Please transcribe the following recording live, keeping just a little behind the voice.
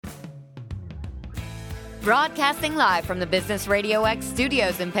Broadcasting live from the Business Radio X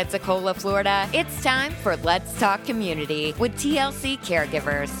studios in Pensacola, Florida, it's time for Let's Talk Community with TLC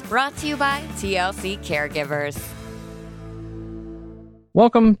Caregivers. Brought to you by TLC Caregivers.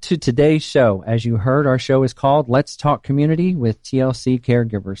 Welcome to today's show. As you heard, our show is called Let's Talk Community with TLC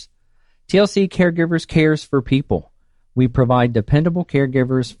Caregivers. TLC Caregivers cares for people. We provide dependable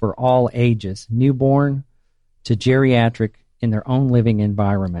caregivers for all ages, newborn to geriatric, in their own living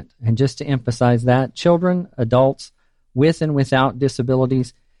environment. And just to emphasize that, children, adults with and without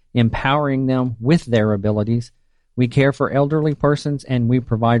disabilities, empowering them with their abilities. We care for elderly persons, and we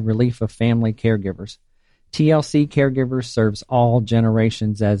provide relief of family caregivers. TLC Caregivers serves all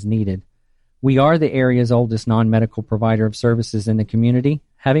generations as needed. We are the area's oldest non-medical provider of services in the community,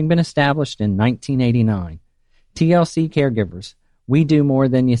 having been established in 1989. TLC Caregivers, we do more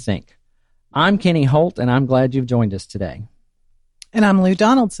than you think. I'm Kenny Holt, and I'm glad you've joined us today. And I'm Lou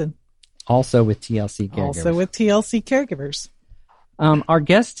Donaldson. Also with TLC Caregivers. Our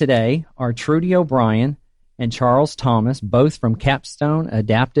guests today are Trudy O'Brien and Charles Thomas, both from Capstone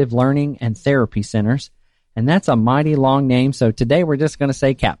Adaptive Learning and Therapy Centers. And that's a mighty long name, so today we're just going to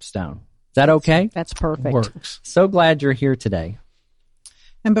say Capstone. Is that okay? That's perfect. Works. So glad you're here today.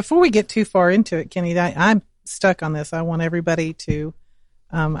 And before we get too far into it, Kenny, I'm stuck on this. I want everybody to,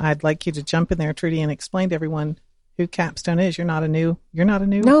 I'd like you to jump in there, Trudy, and explain to everyone who Capstone is. You're not a new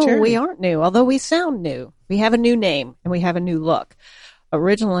No, charity. We aren't new, although we sound new. We have a new name and we have a new look.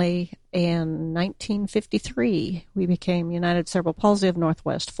 Originally in 1953, we became United Cerebral Palsy of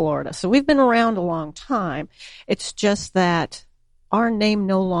Northwest Florida. So we've been around a long time. It's just that our name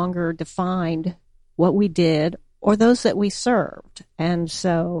no longer defined what we did or those that we served. And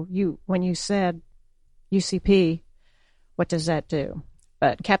so when you said UCP, what does that do?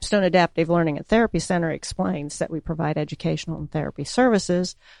 But Capstone Adaptive Learning and Therapy Center explains that we provide educational and therapy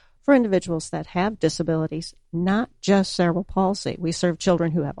services for individuals that have disabilities, not just cerebral palsy. We serve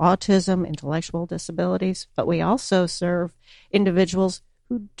children who have autism, intellectual disabilities, but we also serve individuals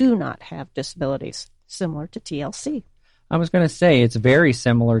who do not have disabilities, similar to TLC. I was going to say it's very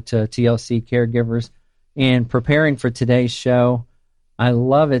similar to TLC Caregivers. In preparing for today's show, I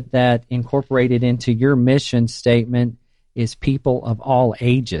love it that incorporated into your mission statement is people of all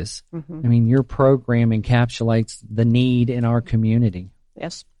ages. Mm-hmm. I mean, your program encapsulates the need in our community.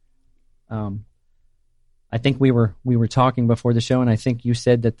 Yes. I think we were talking before the show, and I think you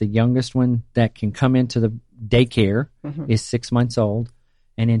said that the youngest one that can come into the daycare is 6 months old,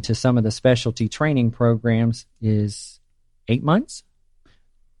 and into some of the specialty training programs is 8 months.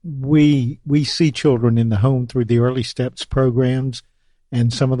 We see children in the home through the Early Steps programs,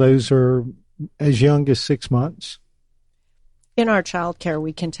 and some of those are as young as 6 months. In our child care,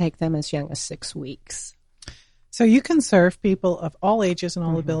 we can take them as young as 6 weeks. So you can serve people of all ages and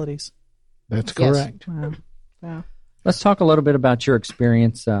all abilities. That's correct. Yes. Wow. Let's talk a little bit about your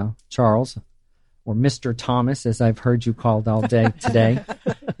experience, Charles, or Mr. Thomas, as I've heard you called all day today.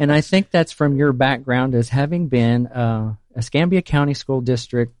 And I think that's from your background as having been a Escambia County School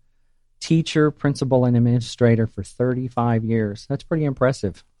District teacher, principal, and administrator for 35 years. That's pretty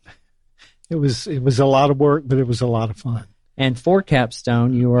impressive. It was a lot of work, but it was a lot of fun. And for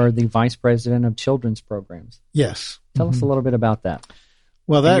Capstone, you are the vice president of children's programs. Yes. Tell us a little bit about that.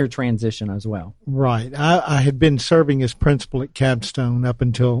 Well, and your transition as well. Right. I had been serving as principal at Capstone up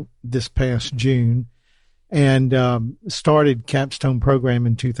until this past June, and started Capstone program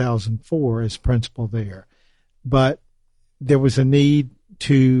in 2004 as principal there. But there was a need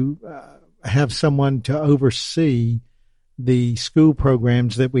to have someone to oversee the school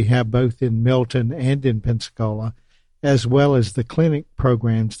programs that we have both in Milton and in Pensacola, as well as the clinic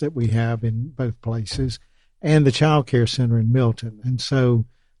programs that we have in both places, and the child care center in Milton. And so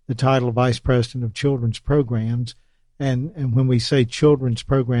the title of Vice President of Children's Programs, and when we say children's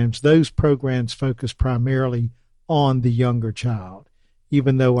programs, those programs focus primarily on the younger child.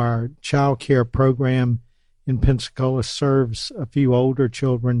 Even though our child care program in Pensacola serves a few older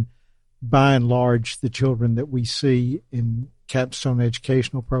children, by and large, the children that we see in Capstone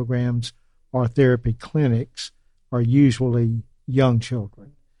educational programs or therapy clinics are usually young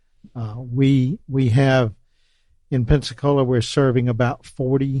children. We have in Pensacola, we're serving about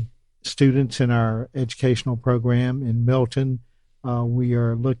 40 students in our educational program. In Milton, we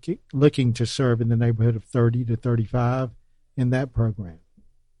are looking to serve in the neighborhood of 30 to 35 in that program.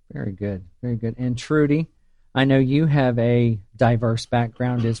 Very good, very good. And Trudy, I know you have a diverse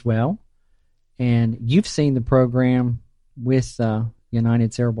background as well, and you've seen the program with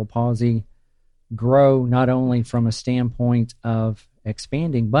United Cerebral Palsy grow not only from a standpoint of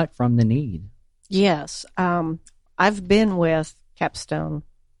expanding, but from the need. Yes. I've been with Capstone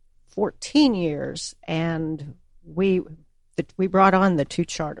 14 years, and we brought on the 2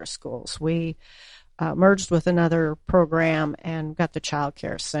 charter schools. We merged with another program and got the child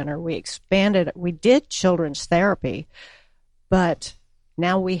care center. We expanded. We did children's therapy, but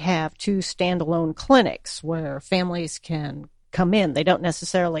now we have 2 standalone clinics where families can come in. They don't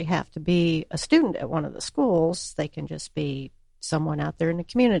necessarily have to be a student at one of the schools. They can just be someone out there in the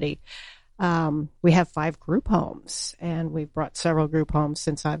community. We have 5 group homes, and we've brought several group homes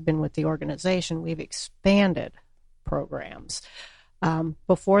since I've been with the organization. We've expanded programs.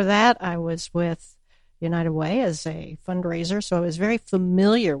 Before that, I was with United Way as a fundraiser, so I was very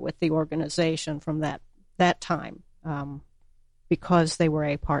familiar with the organization from that time because they were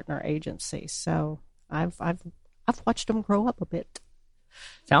a partner agency. So I've watched them grow up a bit.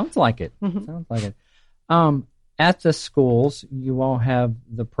 Sounds like it. Mm-hmm. Sounds like it. At the schools, you all have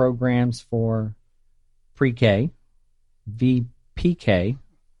the programs for pre-K, VPK,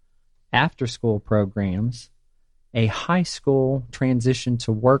 after-school programs, a high school transition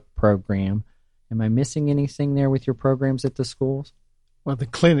to work program. Am I missing anything there with your programs at the schools? Well, the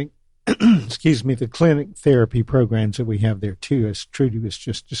clinic, the clinic therapy programs that we have there too, as Trudy was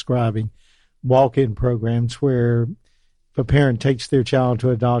just describing, walk-in programs where if a parent takes their child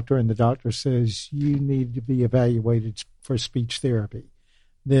to a doctor and the doctor says, you need to be evaluated for speech therapy,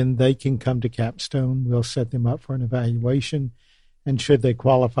 then they can come to Capstone. We'll set them up for an evaluation. And should they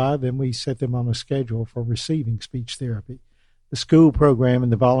qualify, then we set them on a schedule for receiving speech therapy. The school program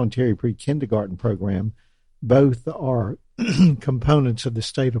and the voluntary pre-kindergarten program both are components of the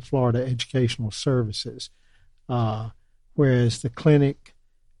state of Florida educational services, whereas the clinic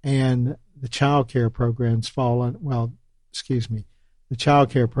and the child care programs the child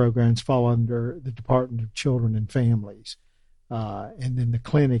care programs fall under the Department of Children and Families. And then the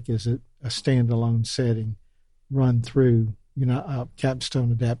clinic is a standalone setting run through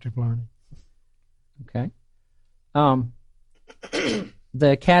Capstone Adaptive Learning. Okay.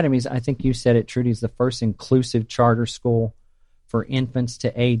 The academies, I think you said it, Trudy, is the first inclusive charter school for infants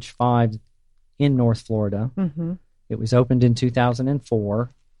to age 5 in North Florida. Mm-hmm. It was opened in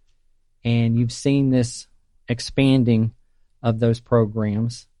 2004, and you've seen this expanding of those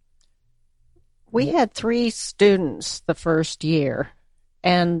programs. We had 3 students the first year,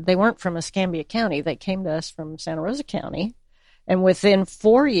 and they weren't from Escambia County. They came to us from Santa Rosa County, and within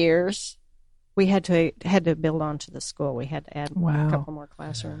 4 years, we had to build onto the school. We had to add a couple more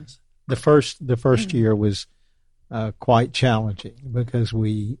classrooms. The first year was quite challenging because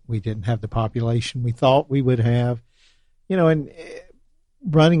we didn't have the population we thought we would have. And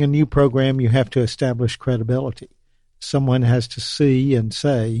running a new program, you have to establish credibility. Someone has to see and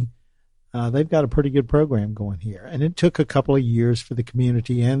say, they've got a pretty good program going here. And it took a couple of years for the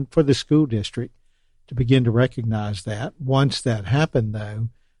community and for the school district to begin to recognize that. Once that happened, though,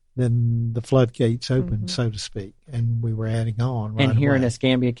 then the floodgates opened, so to speak, and we were adding on. And here in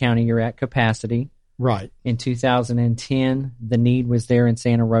Escambia County, you're at capacity. Right. In 2010, the need was there in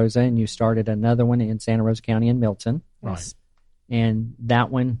Santa Rosa, and you started another one in Santa Rosa County in Milton. Right. And that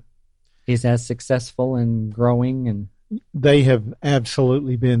one is as successful and growing. And they have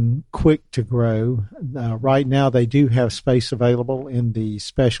absolutely been quick to grow. Right now, they do have space available in the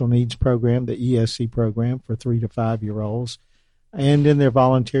special needs program, the ESC program for 3 to 5 year olds. And in their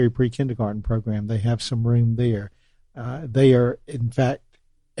voluntary pre-kindergarten program, they have some room there. They are, in fact,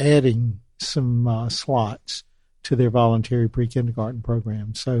 adding some slots to their voluntary pre-kindergarten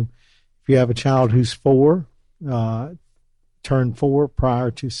program. So if you have a child who's 4, turned 4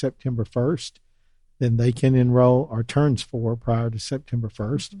 prior to September 1st, then they can enroll, or turns 4 prior to September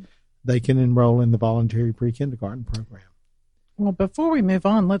 1st, they can enroll in the voluntary pre-kindergarten program. Well, before we move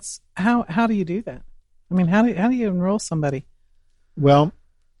on, how do you do that? I mean, how do you enroll somebody? Well, a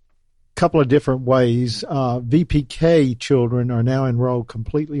couple of different ways. VPK children are now enrolled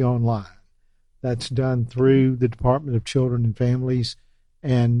completely online. That's done through the Department of Children and Families,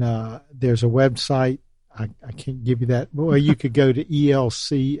 and there's a website. I can't give you that. Well, you could go to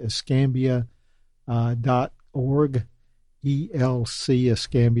elcescambia.org,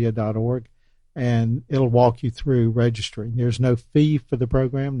 elcescambia.org, and it'll walk you through registering. There's no fee for the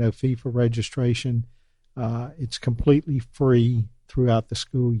program, no fee for registration. It's completely free throughout the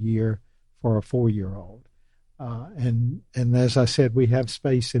school year for a 4-year-old. And as I said, we have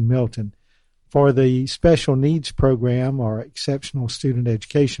space in Milton. For the special needs program or exceptional student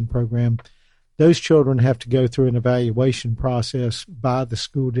education program, those children have to go through an evaluation process by the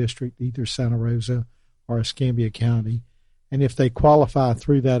school district, either Santa Rosa or Escambia County. And if they qualify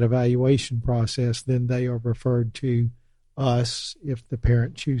through that evaluation process, then they are referred to us if the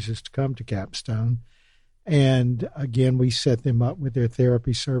parent chooses to come to Capstone. And again, we set them up with their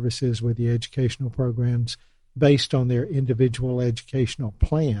therapy services, with the educational programs based on their individual educational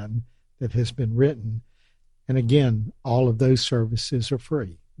plan that has been written. And again, all of those services are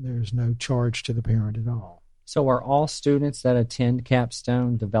free. There's no charge to the parent at all. So are all students that attend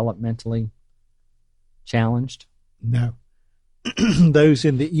Capstone developmentally challenged? No. Those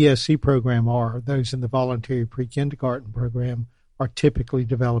in the ESC program are. Those in the voluntary pre-kindergarten program are typically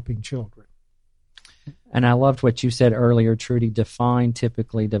developing children. And I loved what you said earlier, Trudy. Define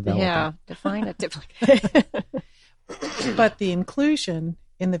typically developing. Yeah, define it typically. But the inclusion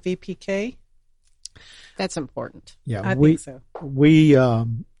in the VPK, that's important. Yeah, I think so. We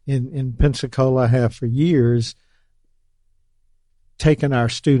in Pensacola have for years taken our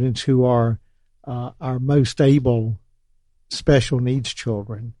students who are our most able special needs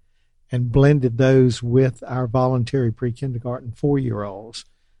children and blended those with our voluntary pre-kindergarten 4-year-olds.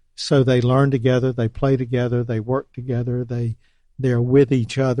 So they learn together, they play together, they work together, they're with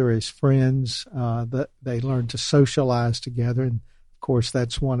each other as friends. They learn to socialize together, and of course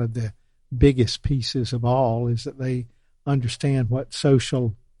that's one of the biggest pieces of all, is that they understand what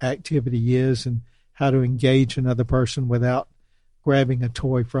social activity is and how to engage another person without grabbing a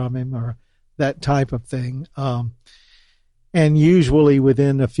toy from him or that type of thing. And usually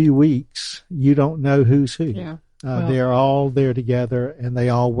within a few weeks, you don't know who's who. Yeah. They're all there together, and they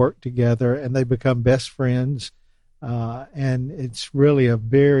all work together, and they become best friends. And it's really a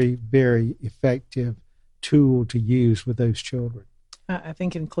very, very effective tool to use with those children. I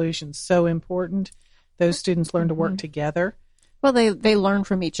think inclusion's so important. Those students learn to work together. Well, they learn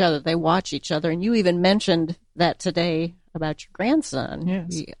from each other. They watch each other. And you even mentioned that today about your grandson.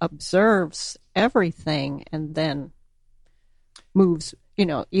 Yes. He observes everything and then moves,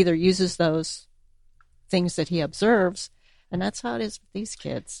 either uses those things that he observes. And that's how it is with these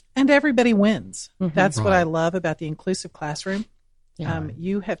kids. And everybody wins. Mm-hmm. That's what Right. I love about the inclusive classroom. Yeah.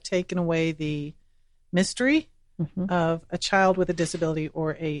 You have taken away the mystery of a child with a disability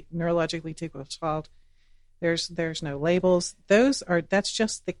or a neurologically typical child. There's no labels. That's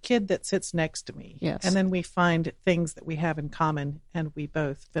just the kid that sits next to me. Yes. And then we find things that we have in common, and we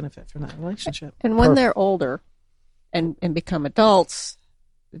both benefit from that relationship. And when they're older and become adults,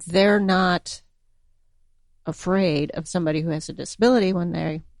 they're not afraid of somebody who has a disability when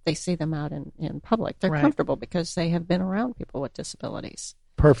they see them out in public. They're Right. comfortable because they have been around people with disabilities.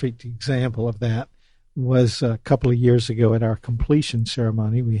 Perfect example of that was a couple of years ago at our completion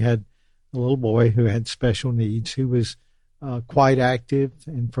ceremony. We had a little boy who had special needs, who was quite active,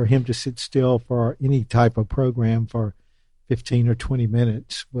 and for him to sit still for any type of program for 15 or 20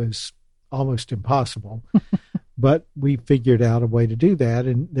 minutes was almost impossible. But we figured out a way to do that,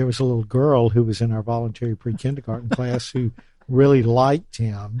 and there was a little girl who was in our voluntary pre-kindergarten class who really liked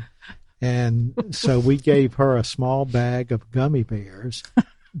him, and so we gave her a small bag of gummy bears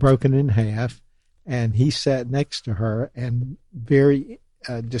broken in half, and he sat next to her, and very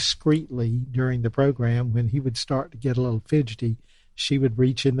discreetly during the program, when he would start to get a little fidgety, she would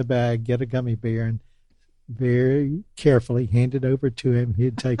reach in the bag, get a gummy bear, and very carefully hand it over to him.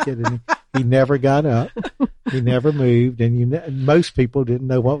 He'd take it, and he never got up. He never moved, and most people didn't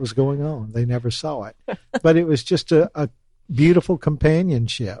know what was going on. They never saw it. But it was just a beautiful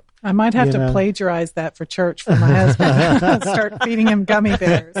companionship. I might have to plagiarize that for church for my husband. Start feeding him gummy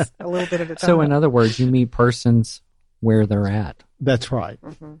bears a little bit at a time. So in other words, you meet persons where they're at. That's right.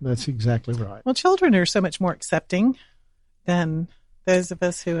 That's exactly right. Well, children are so much more accepting than those of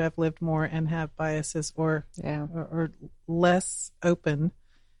us who have lived more and have biases or less open.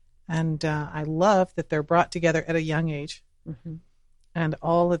 And I love that they're brought together at a young age. Mm-hmm. And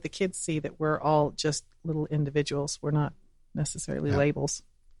all of the kids see that we're all just little individuals. We're not necessarily labels.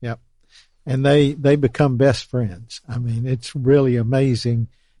 Yep. And they become best friends. I mean, it's really amazing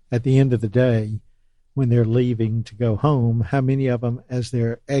at the end of the day when they're leaving to go home, how many of them, as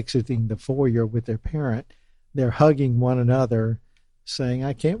they're exiting the foyer with their parent, they're hugging one another, saying,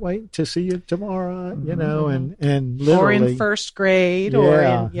 "I can't wait to see you tomorrow," and literally, or in first grade,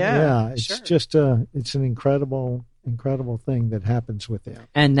 it's sure. just it's an incredible thing that happens with them.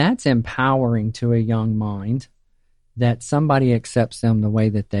 And that's empowering to a young mind that somebody accepts them the way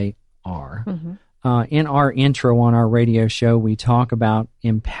that they are. Mm-hmm. In our intro on our radio show, we talk about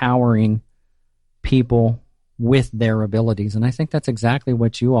empowering people with their abilities. And I think that's exactly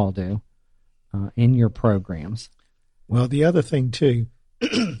what you all do in your programs. Well, the other thing too,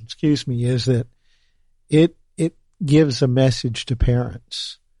 excuse me, is that it gives a message to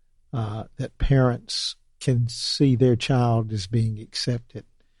parents that parents can see their child as being accepted,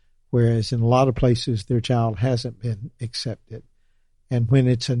 whereas in a lot of places their child hasn't been accepted. And when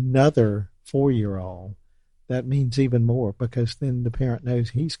it's another 4-year-old that means even more, because then the parent knows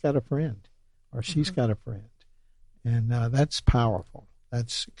he's got a friend or she's got a friend. And that's powerful.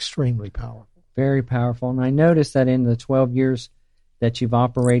 That's extremely powerful. Very powerful. And I noticed that in the 12 years that you've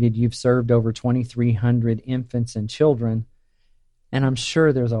operated, you've served over 2,300 infants and children. And I'm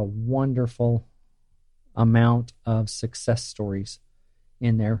sure there's a wonderful amount of success stories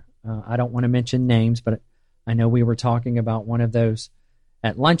in there. I don't want to mention names, but I know we were talking about one of those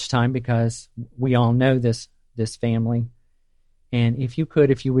at lunchtime because we all know this family. And if you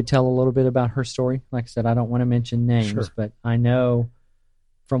would tell a little bit about her story. Like I said, I don't want to mention names, Sure. but I know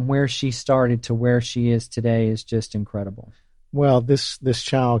from where she started to where she is today is just incredible. Well, this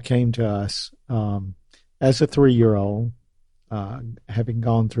child came to us as a 3-year-old, having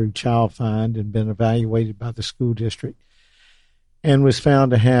gone through Child Find and been evaluated by the school district, and was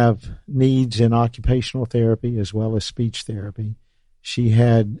found to have needs in occupational therapy as well as speech therapy. She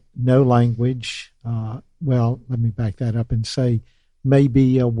had no language. Well, let me back that up and say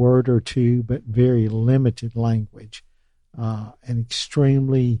maybe a word or two, but very limited language. An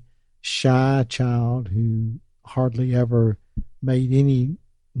extremely shy child who hardly ever made any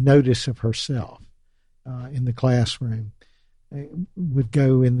notice of herself in the classroom. Would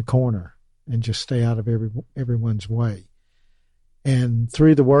go in the corner and just stay out of everyone's way. And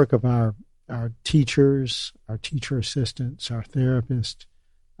through the work of our teachers, our teacher assistants, our therapists,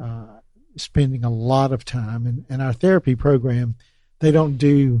 spending a lot of time, and our therapy program, they don't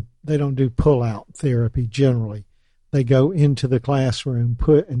do pull-out therapy generally. They go into the classroom,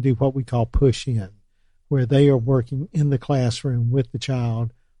 and do what we call push in, where they are working in the classroom with the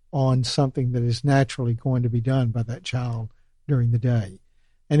child on something that is naturally going to be done by that child during the day.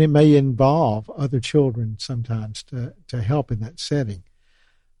 And it may involve other children sometimes to help in that setting.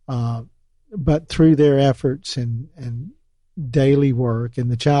 But through their efforts and daily work, and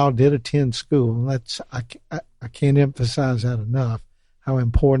the child did attend school, and I can't emphasize that enough, how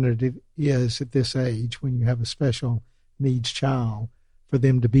important it is at this age when you have a special needs child for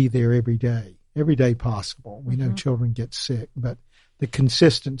them to be there every day possible. We know children get sick, but the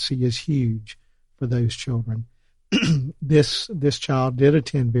consistency is huge for those children. This child did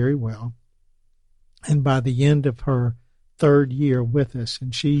attend very well, and by the end of her 3rd year with us,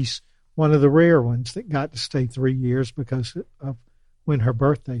 and she's one of the rare ones that got to stay 3 years because of when her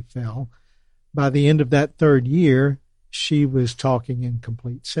birthday fell. By the end of that 3rd year, she was talking in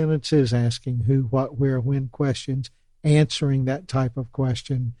complete sentences, asking who, what, where, when questions, answering that type of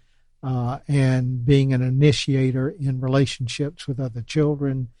question, and being an initiator in relationships with other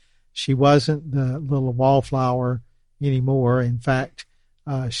children. She wasn't the little wallflower anymore. In fact,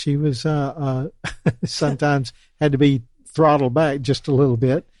 she was sometimes had to be throttled back just a little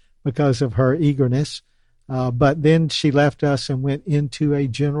bit because of her eagerness. But then she left us and went into a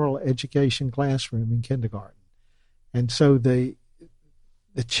general education classroom in kindergarten. And so the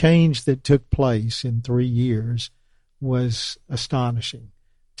change that took place in 3 years was astonishing.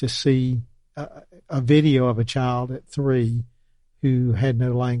 To see a video of a child at 3 who had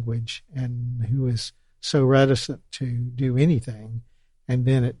no language and who was so reticent to do anything, and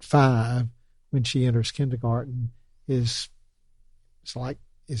then at 5, when she enters kindergarten, it's like,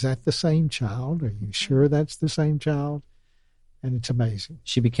 is that the same child? Are you sure that's the same child? And it's amazing.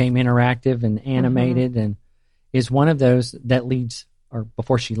 She became interactive and animated, and is one of those that leads, or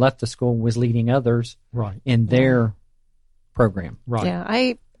before she left the school, was leading others in their program. Right. Yeah,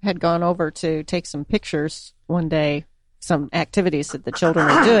 I had gone over to take some pictures one day, some activities that the children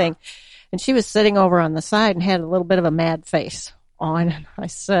were doing, and she was sitting over on the side and had a little bit of a mad face on. And I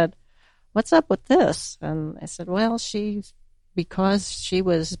said, "What's up with this?" And I said, "Well, because she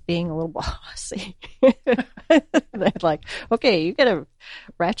was being a little bossy." They're like, "Okay, you got to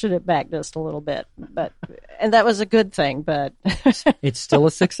ratchet it back just a little bit." And that was a good thing, but it's still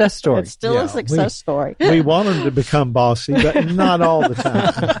a success story. It's still a success story. We want them to become bossy, but not all the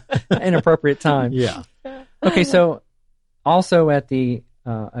time. Inappropriate time. Yeah. Okay, so also at the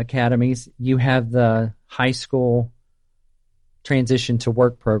academies, you have the high school transition to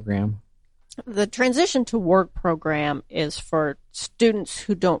work program. The transition to work program is for students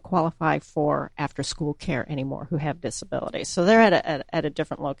who don't qualify for after-school care anymore, who have disabilities. So they're at a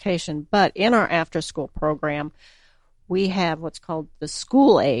different location. But in our after-school program, we have what's called the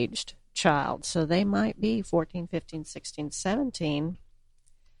school-aged child. So they might be 14, 15, 16, 17.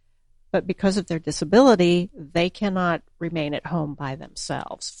 But because of their disability, they cannot remain at home by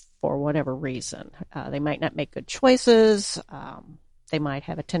themselves for whatever reason. They might not make good choices. They might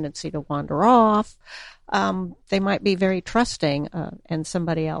have a tendency to wander off. They might be very trusting, and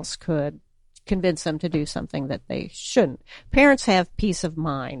somebody else could convince them to do something that they shouldn't. Parents have peace of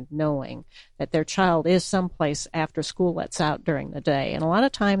mind knowing that their child is someplace after school lets out during the day. And a lot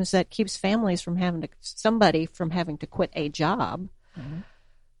of times that keeps families from having to quit a job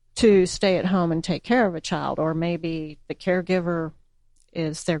to stay at home and take care of a child. Or maybe the caregiver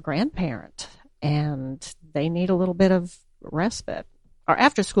is their grandparent and they need a little bit of respite. Our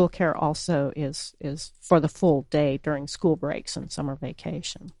after-school care also is for the full day during school breaks and summer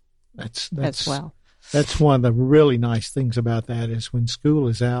vacation. That's as well. That's one of the really nice things about that is when school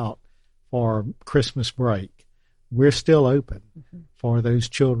is out for Christmas break, we're still open for those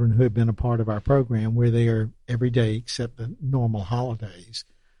children who have been a part of our program. We're there every day except the normal holidays.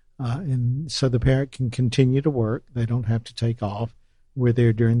 And so the parent can continue to work. They don't have to take off. We're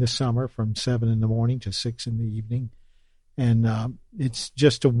there during the summer from 7 in the morning to 6 in the evening. And it's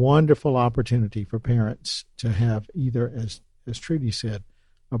just a wonderful opportunity for parents to have either, as Trudy said,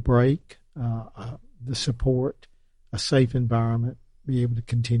 a break, the support, a safe environment, be able to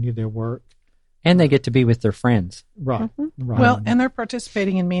continue their work. And they get to be with their friends. Right. Right. Well, and they're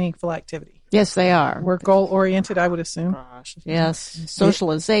participating in meaningful activity. Yes, they are. We're goal-oriented, I would assume. Yes.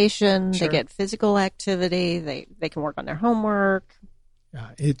 Socialization. Sure. They get physical activity. They can work on their homework.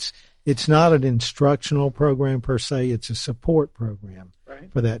 It's not an instructional program per se. It's a support program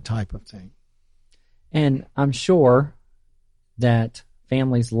for that type of thing. And I'm sure that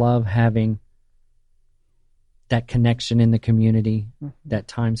families love having that connection in the community, that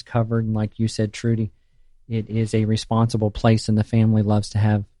time's covered. And like you said, Trudy, it is a responsible place and the family loves to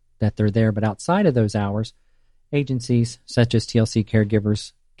have that they're there. But outside of those hours, agencies such as TLC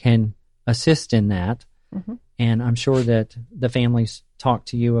Caregivers can assist in that. And I'm sure that the families talk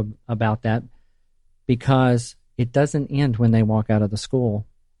to you about that because it doesn't end when they walk out of the school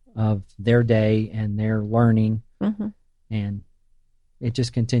of their day and their learning. And it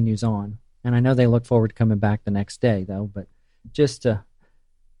just continues on. And I know they look forward to coming back the next day, though, but just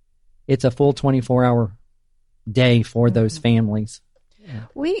it's a full 24-hour day for those families. Yeah.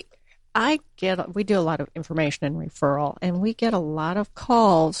 We do a lot of information and referral, and we get a lot of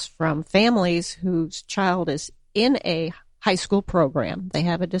calls from families whose child is in a high school program. They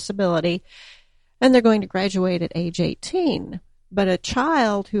have a disability, and they're going to graduate at age 18. But a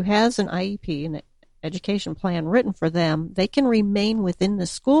child who has an IEP, an education plan written for them, they can remain within the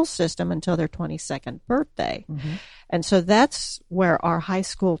school system until their 22nd birthday. And so that's where our high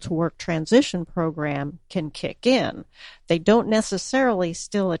school to work transition program can kick in. They don't necessarily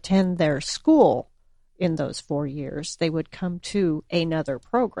still attend their school in those 4 years. They would come to another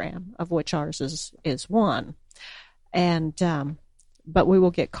program, of which ours is one. And but we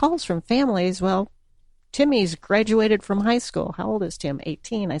will get calls from families, well, Timmy's graduated from high school. How old is Tim?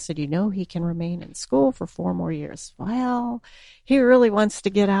 18. I said, he can remain in school for 4 more years. Well, he really wants to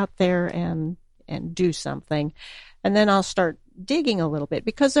get out there and do something. And then I'll start digging a little bit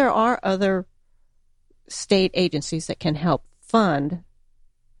because there are other state agencies that can help fund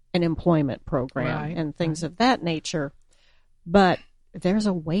an employment program and things of that nature. But there's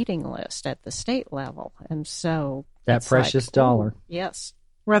a waiting list at the state level. And so that precious dollar. Yes.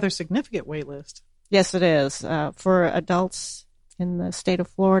 Rather significant wait list. Yes, it is. For adults in the state of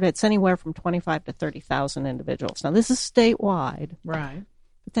Florida, it's anywhere from 25 to 30,000 individuals. Now, this is statewide. Right.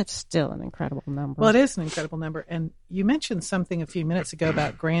 But that's still an incredible number. Well, it is an incredible number. And you mentioned something a few minutes ago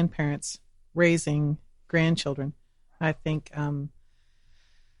about grandparents raising grandchildren. I think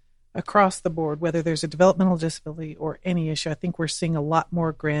across the board, whether there's a developmental disability or any issue, I think we're seeing a lot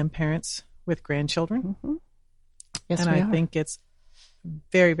more grandparents with grandchildren. Yes, and we I are. think it's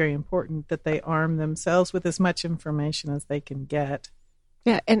very, very important that they arm themselves with as much information as they can get.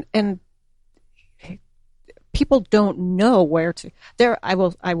 Yeah, and people don't know where to. I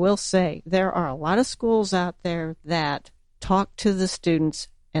will say there are a lot of schools out there that talk to the students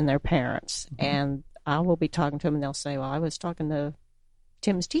and their parents, and I will be talking to them, and they'll say, "Well, I was talking to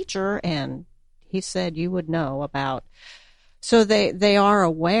Tim's teacher, and he said you would know about." So they are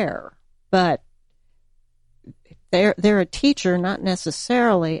aware, but they're a teacher, not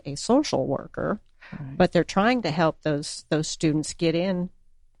necessarily a social worker, but they're trying to help those students get in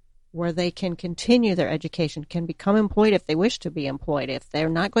where they can continue their education, can become employed if they wish to be employed. If they're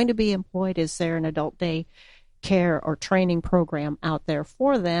not going to be employed, is there an adult day care or training program out there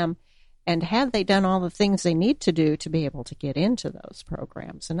for them? And have they done all the things they need to do to be able to get into those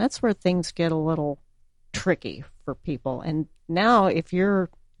programs? And that's where things get a little tricky for people. And now if you're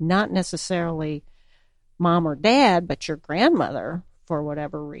not necessarily mom or dad, but your grandmother, for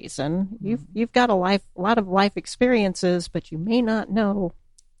whatever reason, you've got a lot of life experiences, but you may not know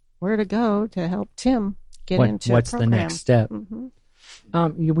where to go to help Tim get into what's a program. the next step.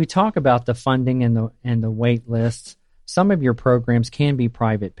 We talk about the funding and the wait lists. Some of your programs can be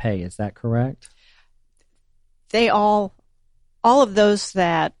private pay. Is that correct? They all of those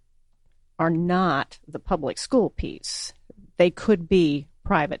that are not the public school piece, they could be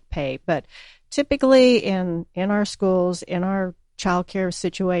private pay. But typically in our schools, in our child care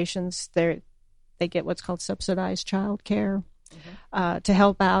situations, they get what's called subsidized child care to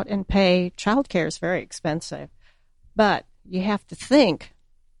help out and pay. Child care is very expensive. But you have to think,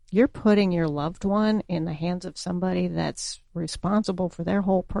 you're putting your loved one in the hands of somebody that's responsible for their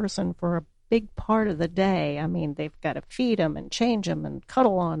whole person for a big part of the day. I mean, they've got to feed them and change them and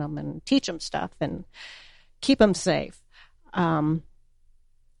cuddle on them and teach them stuff and keep them safe.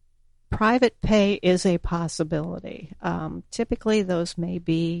 Private pay is a possibility. Typically, those may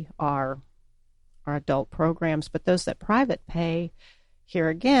be our adult programs, but those that private pay, here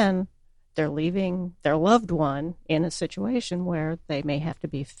again, they're leaving their loved one in a situation where they may have to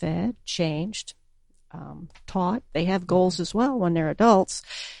be fed, changed, taught. They have goals as well when they're adults.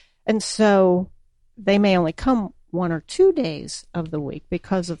 And so they may only come 1 or 2 days of the week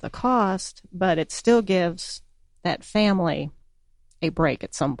because of the cost, but it still gives that family a break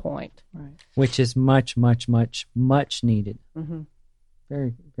at some point. Right. Which is much, much, much, much needed. Mm-hmm.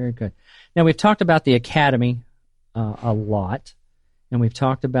 Very, very good. Now, we've talked about the academy a lot, and we've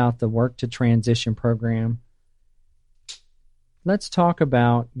talked about the Work to Transition program. Let's talk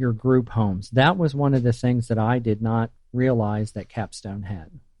about your group homes. That was one of the things that I did not realize that Capstone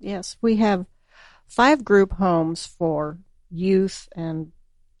had. Yes, we have 5 group homes for youth, and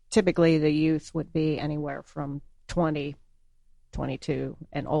typically the youth would be anywhere from 20, 22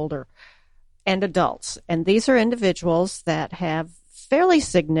 and older, and adults. And these are individuals that have fairly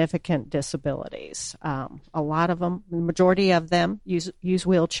significant disabilities. A lot of them, the majority of them, use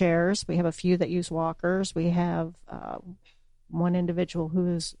wheelchairs. We have a few that use walkers. We have one individual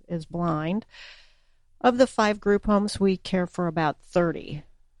who is blind. Of the 5 group homes, we care for about 30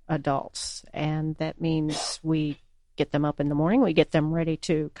 adults, and that means we get them up in the morning. We get them ready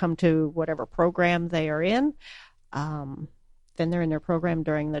to come to whatever program they are in. Then they're in their program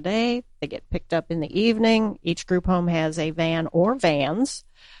during the day. They get picked up in the evening. Each group home has a van or vans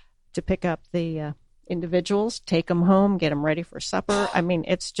to pick up the individuals, take them home, get them ready for supper. I mean,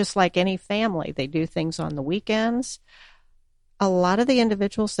 it's just like any family. They do things on the weekends. A lot of the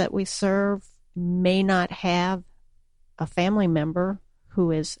individuals that we serve may not have a family member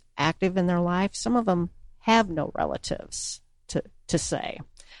who is active in their life. Some of them have no relatives to say.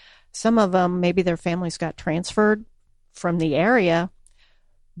 Some of them, maybe their families got transferred from the area,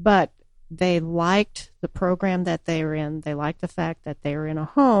 but they liked the program that they were in. They liked the fact that they were in a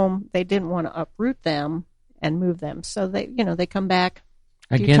home. They didn't want to uproot them and move them. So they come back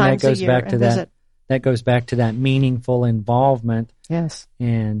a few times a year and visit. That goes back to that meaningful involvement. Yes.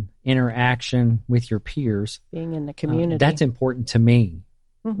 And interaction with your peers. Being in the community. That's important to me.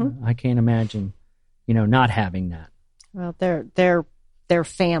 Mm-hmm. I can't imagine, not having that. Well, they're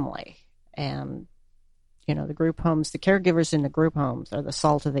family, and the group homes, the caregivers in the group homes are the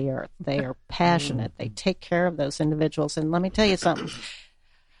salt of the earth. They are passionate. They take care of those individuals. And let me tell you something.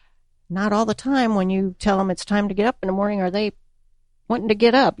 Not all the time when you tell them it's time to get up in the morning are they wanting to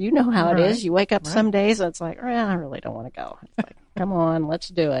get up. You know how it is. You wake up some days and it's like, I really don't want to go. It's like, come on, let's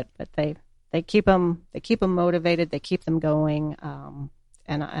do it. But they keep them motivated. They keep them going.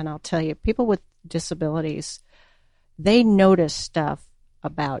 And I'll tell you, people with disabilities, they notice stuff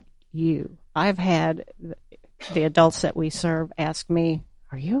about you. I've had the adults that we serve ask me,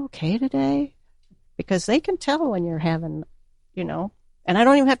 "Are you okay today?" Because they can tell when you're having, and I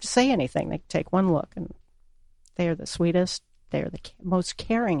don't even have to say anything. They take one look, and they are the sweetest. They are the most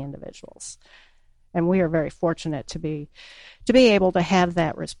caring individuals, and we are very fortunate to be able to have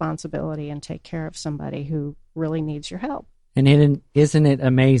that responsibility and take care of somebody who really needs your help. And isn't it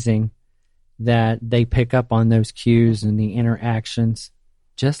amazing that they pick up on those cues and the interactions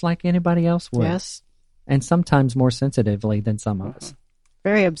just like anybody else would? Yes. And sometimes more sensitively than some of us.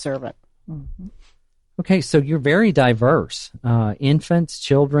 Very observant. Mm-hmm. Okay, so you're very diverse. Infants,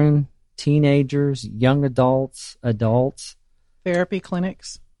 children, teenagers, young adults. Therapy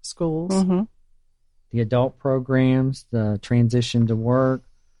clinics, schools. Mm-hmm. The adult programs, the transition to work.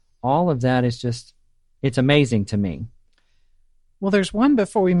 All of that is it's amazing to me. Well, there's one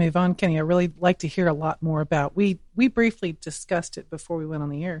before we move on, Kenny, I really like to hear a lot more about. We briefly discussed it before we went on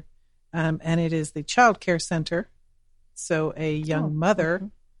the air, and it is the Child Care Center. So a young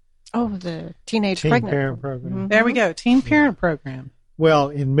mother. The teenage Teen pregnant parent program. Mm-hmm. There we go, teen parent program. Well,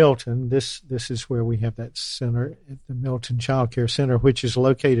 in Milton, this is where we have that center at the Milton Child Care Center, which is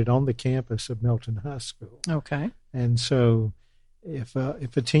located on the campus of Milton High School. Okay. And so if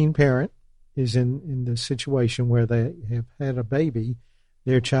a teen parent is in the situation where they have had a baby,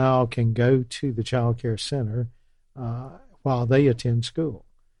 their child can go to the child care center while they attend school.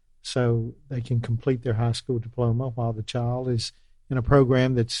 So they can complete their high school diploma while the child is in a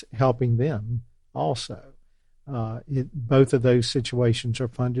program that's helping them also. Both of those situations are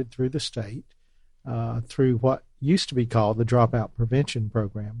funded through the state, through what used to be called the Dropout Prevention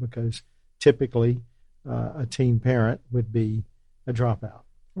Program, because typically a teen parent would be a dropout.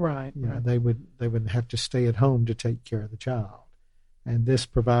 Right. Right. They would have to stay at home to take care of the child. And this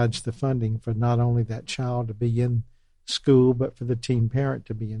provides the funding for not only that child to be in school, but for the teen parent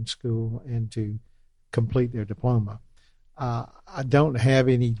to be in school and to complete their diploma. I don't have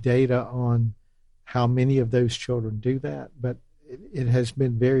any data on how many of those children do that, but it has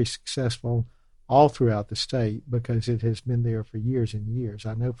been very successful all throughout the state because it has been there for years and years.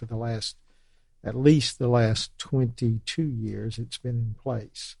 I know for at least the last 22 years it's been in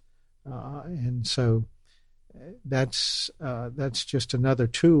place. And so that's just another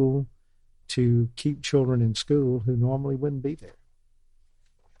tool to keep children in school who normally wouldn't be there.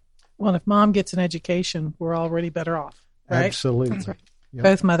 Well, if mom gets an education, we're already better off, right? Absolutely. That's right. Yep.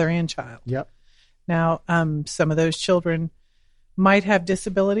 Both mother and child. Yep. Now, some of those children might have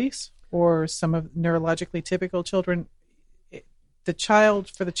disabilities, or some of neurologically typical children. The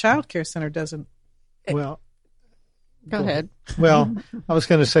child care center doesn't. Well, go ahead. Well, I was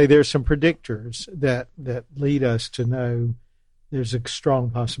going to say there's some predictors that lead us to know there's a strong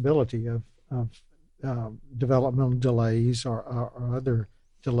possibility of developmental delays or other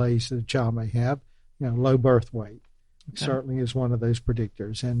delays that a child may have. Low birth weight certainly is one of those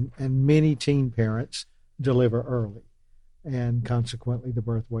predictors, and many teen parents deliver early, and consequently the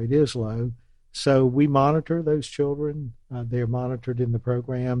birth weight is low. So we monitor those children. They're monitored in the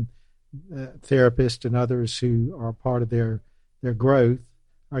program. Therapists and others who are part of their growth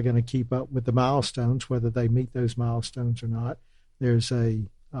are going to keep up with the milestones, whether they meet those milestones or not. There's a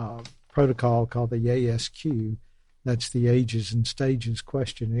protocol called the ASQ, that's the Ages and Stages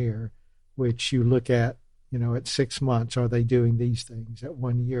questionnaire, which you look at, at 6 months, are they doing these things? At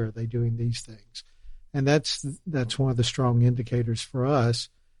 1 year, are they doing these things? And that's one of the strong indicators for us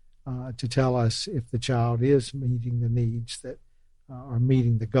to tell us if the child is meeting the needs that are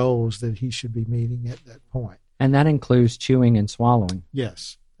meeting the goals that he should be meeting at that point. And that includes chewing and swallowing.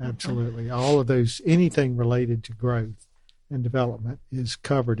 Yes, absolutely. All of those, anything related to growth and development is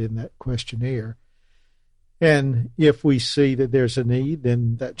covered in that questionnaire. And if we see that there's a need,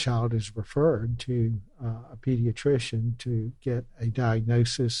 then that child is referred to a pediatrician to get a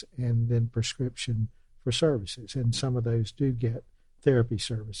diagnosis and then prescription for services. And some of those do get therapy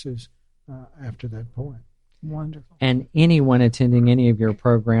services after that point. Wonderful. And anyone attending any of your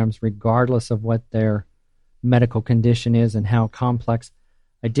programs, regardless of what their medical condition is and how complex,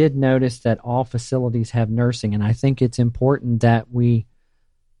 I did notice that all facilities have nursing, and I think it's important that we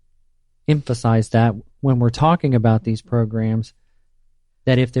emphasize that when we're talking about these programs,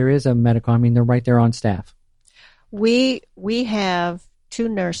 that if there is a medical, they're right there on staff. We have 2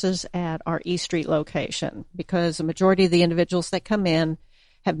 nurses at our East Street location because the majority of the individuals that come in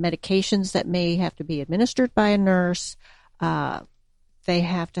have medications that may have to be administered by a nurse. They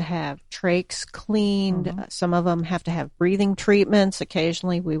have to have trachs cleaned. Mm-hmm. Some of them have to have breathing treatments.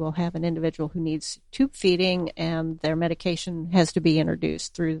 Occasionally we will have an individual who needs tube feeding and their medication has to be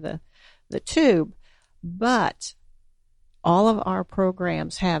introduced through the tube. But all of our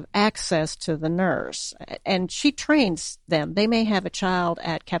programs have access to the nurse, and she trains them. They may have a child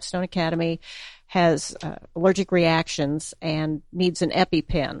at Capstone Academy, has allergic reactions and needs an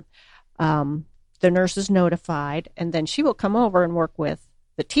EpiPen. The nurse is notified, and then she will come over and work with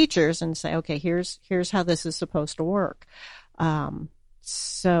the teachers and say, okay, here's how this is supposed to work.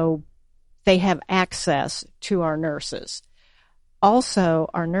 So they have access to our nurses. Also,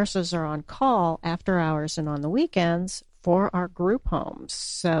 our nurses are on call after hours and on the weekends for our group homes.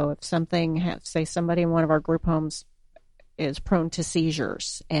 So if somebody in one of our group homes is prone to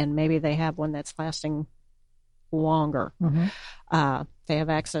seizures and maybe they have one that's lasting longer, they have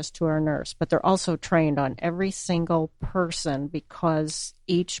access to our nurse. But they're also trained on every single person because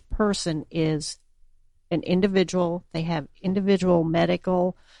each person is an individual. They have individual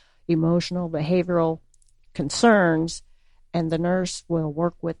medical, emotional, behavioral concerns, and the nurse will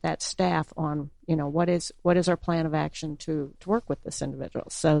work with that staff on, what is our plan of action to work with this individual.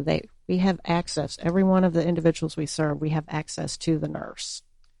 So we have access. Every one of the individuals we serve, we have access to the nurse.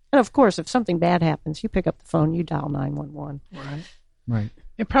 And of course, if something bad happens, you pick up the phone, you dial 911. Right.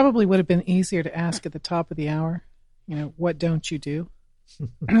 It probably would have been easier to ask at the top of the hour, what don't you do,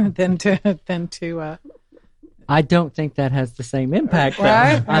 than to I don't think that has the same impact.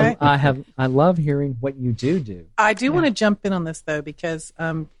 Right. I love hearing what you do. I do want to jump in on this, though, because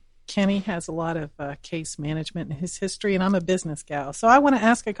Kenny has a lot of case management in his history, and I'm a business gal. So I want to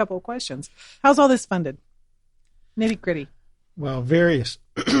ask a couple of questions. How's all this funded? Nitty gritty. Well, various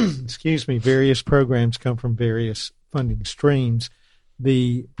programs come from various funding streams.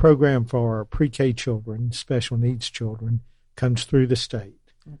 The program for pre-K children, special needs children, comes through the state,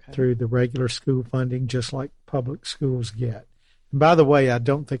 through the regular school funding, just like public schools get. And by the way, I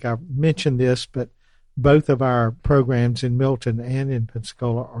don't think I mentioned this, but both of our programs in Milton and in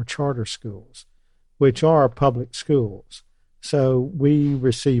Pensacola are charter schools, which are public schools. So we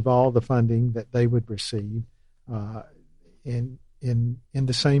receive all the funding that they would receive in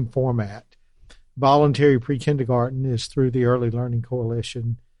the same format. Voluntary pre-kindergarten is through the Early Learning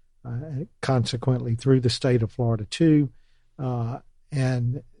Coalition, consequently through the state of Florida too,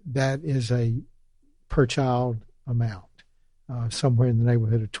 and that is a per child amount, somewhere in the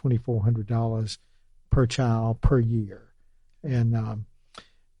neighborhood of $2,400 per child per year. And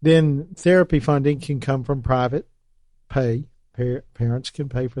then therapy funding can come from private pay. Parents can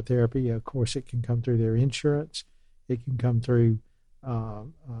pay for therapy. Of course, it can come through their insurance. It can come through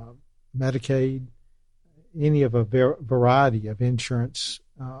Medicaid, any of a variety of insurance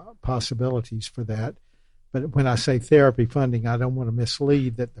possibilities for that. But when I say therapy funding, I don't want to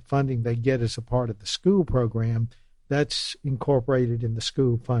mislead that the funding they get as a part of the school program, that's incorporated in the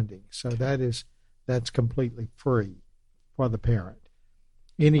school funding. So that's completely free for the parent.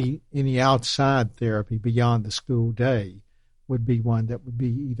 Any outside therapy beyond the school day would be one that would be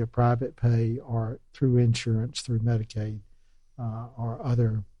either private pay or through insurance, through Medicaid, or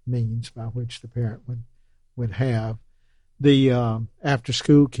other means by which the parent would have. The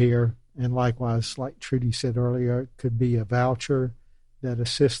after-school care, and likewise, like Trudy said earlier, it could be a voucher that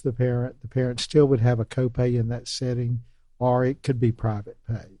assists the parent. The parent still would have a copay in that setting, or it could be private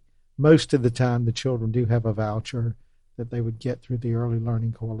pay. Most of the time, the children do have a voucher that they would get through the Early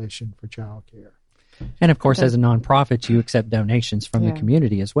Learning Coalition for Child Care. And, of course, as a nonprofit, you accept donations from the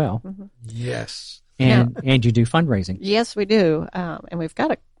community as well. Mm-hmm. Yes. And you do fundraising. Yes, we do. And we've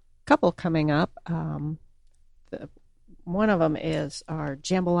got a couple coming up. One of them is our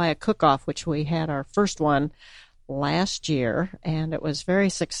Jambalaya Cook-Off, which we had our first one last year, and it was very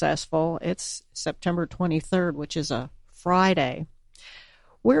successful. It's September 23rd, which is a Friday.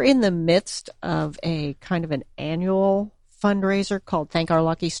 We're in the midst of a kind of an annual fundraiser called Thank Our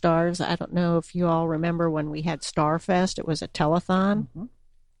Lucky Stars. I don't know if you all remember when we had Starfest. It was a telethon. Mm-hmm.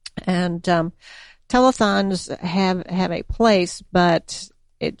 And telethons have a place, but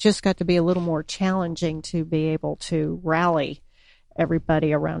it just got to be a little more challenging to be able to rally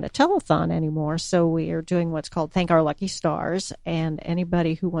everybody around a telethon anymore. So we are doing what's called Thank Our Lucky Stars, and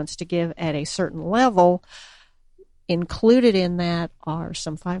anybody who wants to give at a certain level, included in that are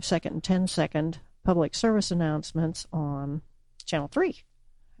some 5-second and 10-second public service announcements on Channel 3.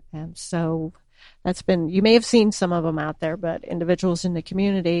 And so that's been, you may have seen some of them out there, but individuals in the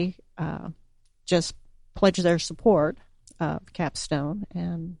community just pledge their support of Capstone,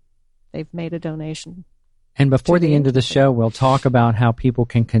 and they've made a donation. And before the end of the show, we'll talk about how people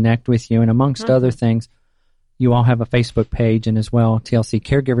can connect with you. And amongst other things, you all have a Facebook page, and as well, TLC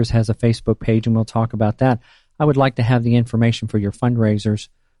Caregivers has a Facebook page, and we'll talk about that. I would like to have the information for your fundraisers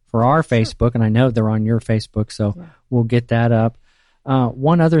for our Facebook, and I know they're on your Facebook, so we'll get that up.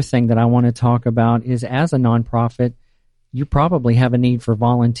 One other thing that I want to talk about is, as a nonprofit, you probably have a need for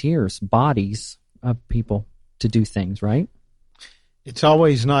volunteers, bodies of people to do things, right? It's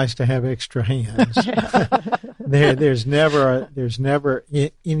always nice to have extra hands. There's never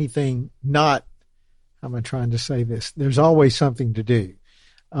anything not, how am I trying to say this? There's always something to do.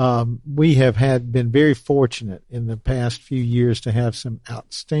 We have been very fortunate in the past few years to have some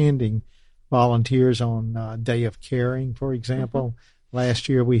outstanding volunteers on Day of Caring, for example. Mm-hmm. Last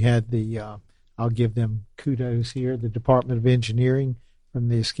year we had I'll give them kudos here, the Department of Engineering from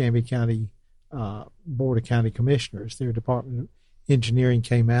the Escambia County Board of County Commissioners. Their Department of Engineering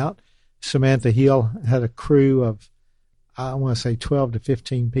came out. Samantha Hill had a crew of, I want to say 12 to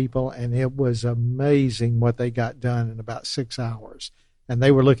 15 people, and it was amazing what they got done in about 6 hours. And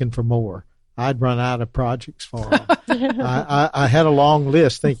they were looking for more. I'd run out of projects for them. I had a long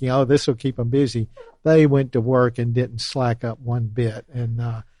list thinking, this will keep them busy. They went to work and didn't slack up one bit.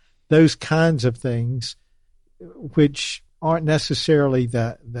 And those kinds of things, which aren't necessarily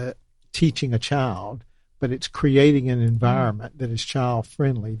the teaching a child, but it's creating an environment that is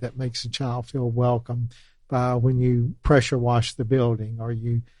child-friendly, that makes a child feel welcome when you pressure wash the building, or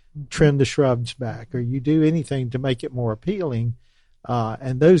you trim the shrubs back, or you do anything to make it more appealing.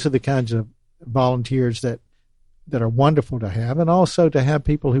 And those are the kinds of volunteers that that are wonderful to have, and also to have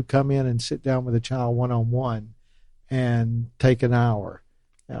people who come in and sit down with a child one-on-one and take an hour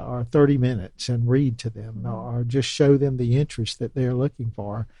or 30 minutes and read to them or just show them the interest that they're looking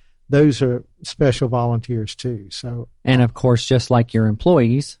for. Those are special volunteers too. So, and of course, just like your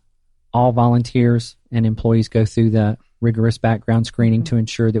employees, all volunteers and employees go through the rigorous background screening to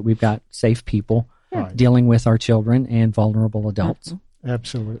ensure that we've got safe people dealing with our children and vulnerable adults.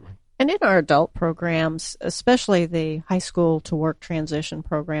 Absolutely. And in our adult programs, especially the high school to work transition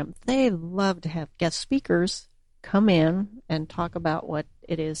program, they love to have guest speakers come in and talk about what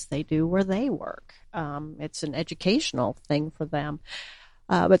it is they do where they work. It's an educational thing for them.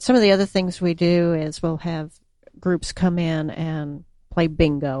 But some of the other things we do is we'll have groups come in and play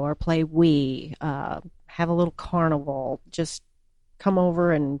bingo or play Wii, have a little carnival, just come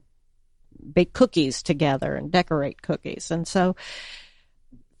over and bake cookies together and decorate cookies. And so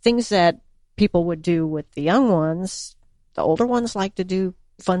things that people would do with the young ones, the older ones like to do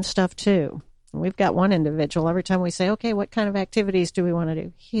fun stuff too. And we've got one individual, every time we say, okay, what kind of activities do we want to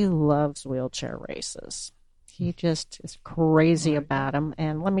do? He loves wheelchair races. He just is crazy about them.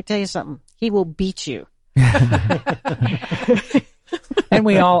 And let me tell you something, he will beat you. And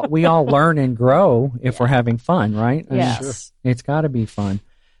we all learn and grow if we're having fun, right? Yes. It's got to be fun.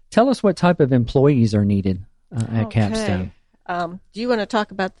 Tell us what type of employees are needed at Capstone. Do you want to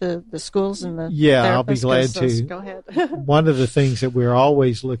talk about the schools and the I'll be glad to. Go ahead. One of the things that we're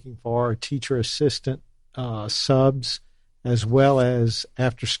always looking for are teacher assistant subs, as well as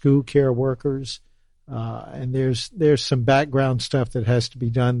after school care workers. And there's some background stuff that has to be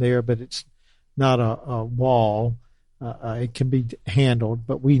done there, but it's not a wall. It can be handled,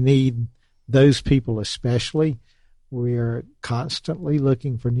 but we need those people especially. We're constantly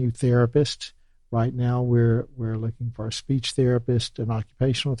looking for new therapists. Right now, we're looking for a speech therapist, an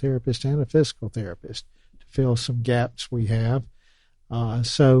occupational therapist, and a physical therapist to fill some gaps we have.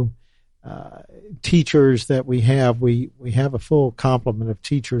 Teachers that we have a full complement of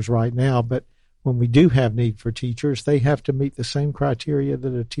teachers right now, but when we do have need for teachers, they have to meet the same criteria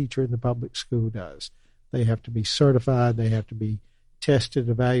that a teacher in the public school does. They have to be certified, they have to be tested,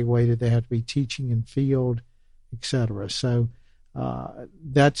 evaluated, they have to be teaching in field, etc. So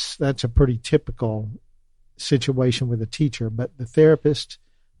that's a pretty typical situation with a teacher. But the therapist,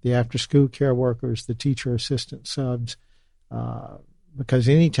 the after-school care workers, the teacher assistant subs, because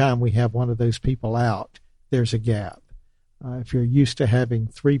anytime we have one of those people out, there's a gap. If you're used to having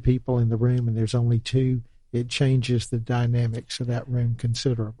 3 people in the room and there's only 2, it changes the dynamics of that room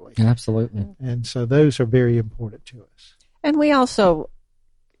considerably. Absolutely. And so those are very important to us. And we also,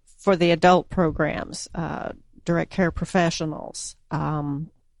 for the adult programs, direct care professionals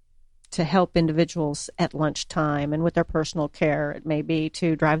to help individuals at lunchtime and with their personal care. It may be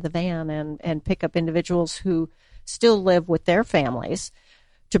to drive the van and pick up individuals who still live with their families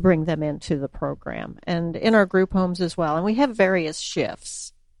to bring them into the program, and in our group homes as well. And we have various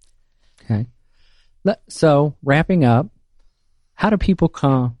shifts. Okay. So wrapping up, how do people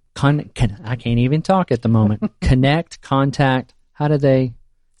I can't even talk at the moment. Connect, contact. How do they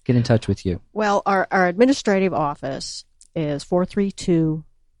get in touch with you? Well, our administrative office is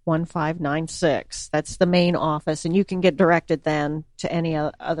 432-1596. That's the main office, and you can get directed then to any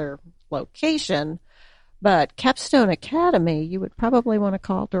other location. But Capstone Academy, you would probably want to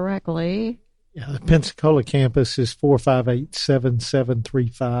call directly. Yeah, the Pensacola campus is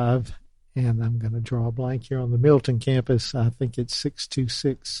 458-7735. And I'm going to draw a blank here on the Milton campus. I think it's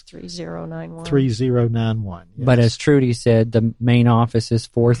 626-3091. 3091. Yes. But as Trudy said, the main office is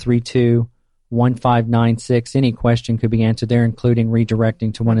 432-1596. Any question could be answered there, including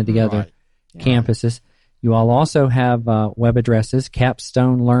redirecting to one of the other campuses. You all also have web addresses,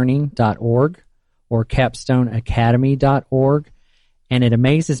 capstonelearning.org or capstoneacademy.org. And it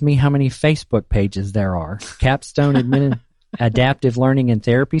amazes me how many Facebook pages there are. Capstone Adaptive Learning and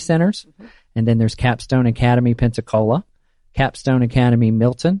Therapy Centers, and then there's Capstone Academy Pensacola, Capstone Academy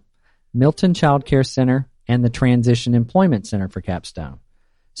Milton, Milton Child Care Center, and the Transition Employment Center for Capstone.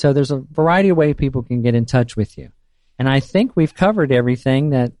 So there's a variety of ways people can get in touch with you. And I think we've covered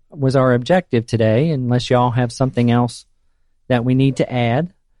everything that was our objective today, unless y'all have something else that we need to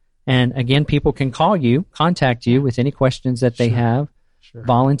add. And again, people can call you, contact you with any questions that they have,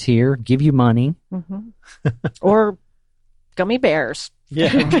 volunteer, give you money. Or gummy bears.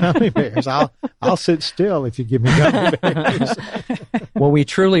 Yeah, gummy bears. I'll sit still if you give me gummy bears. Well, we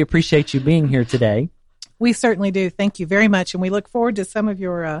truly appreciate you being here today. We certainly do. Thank you very much. And we look forward to some of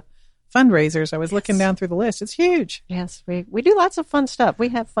your fundraisers. I was looking down through the list. It's huge. Yes, we do lots of fun stuff. We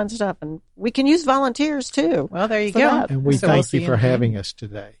have fun stuff, and we can use volunteers too. Well, there you for go. that. And we thank you for having us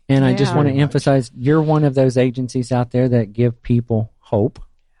today. And I just want to Very much. emphasize, you're one of those agencies out there that give people hope,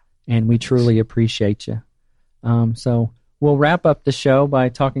 and we truly appreciate you. So we'll wrap up the show by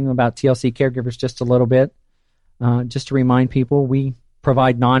talking about TLC Caregivers just a little bit. Just to remind people, we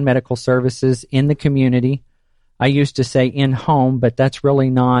provide non-medical services in the community. I used to say in-home, but that's really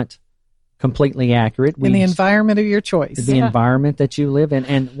not completely accurate. In the environment of your choice. The environment that you live in.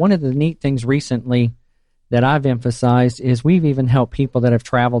 And one of the neat things recently that I've emphasized is we've even helped people that have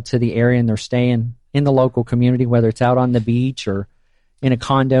traveled to the area and they're staying in the local community, whether it's out on the beach or in a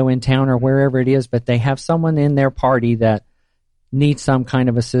condo in town or wherever it is, but they have someone in their party that needs some kind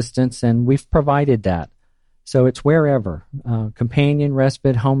of assistance, and we've provided that. So it's wherever. Companion,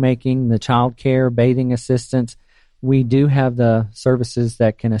 respite, homemaking, the child care, bathing assistance. We do have the services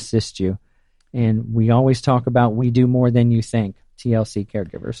that can assist you. And we always talk about we do more than you think, TLC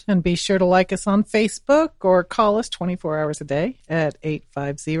Caregivers. And be sure to like us on Facebook or call us 24 hours a day at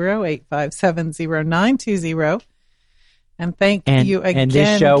 850-857-0920. And thank you again, and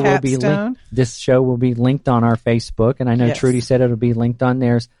this show will be Capstone. this show will be linked on our Facebook, and I know Yes. Trudy said it'll be linked on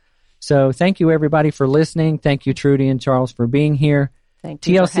theirs. So thank you everybody for listening. Thank you Trudy and Charles for being here. Thank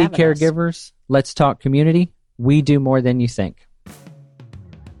you for TLC having us. Caregivers, let's talk community. We do more than you think.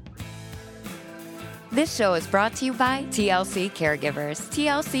 This show is brought to you by TLC Caregivers.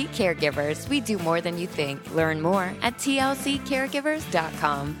 TLC Caregivers, we do more than you think. Learn more at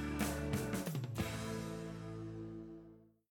tlccaregivers.com.